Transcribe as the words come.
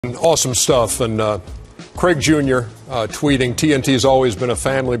Awesome stuff. And Craig Jr. Tweeting, TNT's always been a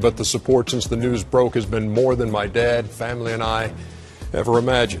family, but the support since the news broke has been more than my dad, family, and I ever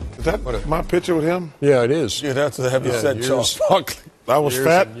imagined. Is that my picture with him? Yeah, it is. Yeah, that's a heavy set, Charles. I was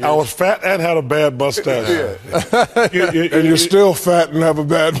fat. I was fat and had a bad mustache. Yeah. And you're still fat and have a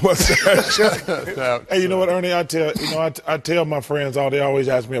bad mustache. Hey, you know what, Ernie? I tell my friends all. They always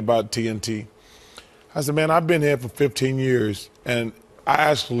ask me about TNT. I said, man, I've been here for 15 years, and I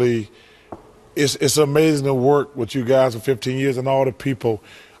actually, it's amazing to work with you guys for 15 years and all the people.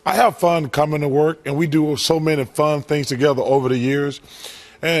 I have fun coming to work, and we do so many fun things together over the years.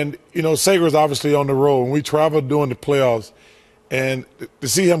 And, you know, Sager's obviously on the road, and we travel during the playoffs. And to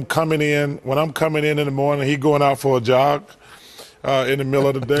see him coming in, when I'm coming in the morning, he going out for a jog in the middle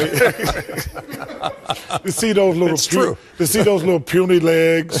of the day. to see those little puny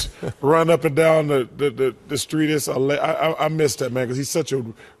legs run up and down the street, I miss that, man, because he's such a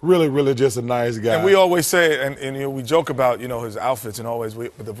really just a nice guy. And we always say, and you know, we joke about, you know, his outfits, and always,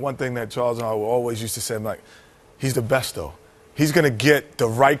 but the one thing that Charles and I always used to say, like, he's the best though. He's gonna get the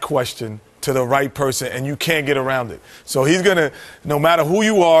right question to the right person, and you can't get around it. So he's going to, no matter who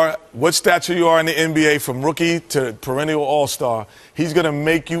you are, what stature you are in the NBA, from rookie to perennial all-star, he's going to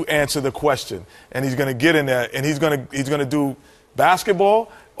make you answer the question. And he's going to get in there, and he's going to do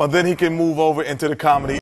basketball, or then he can move over into the comedy.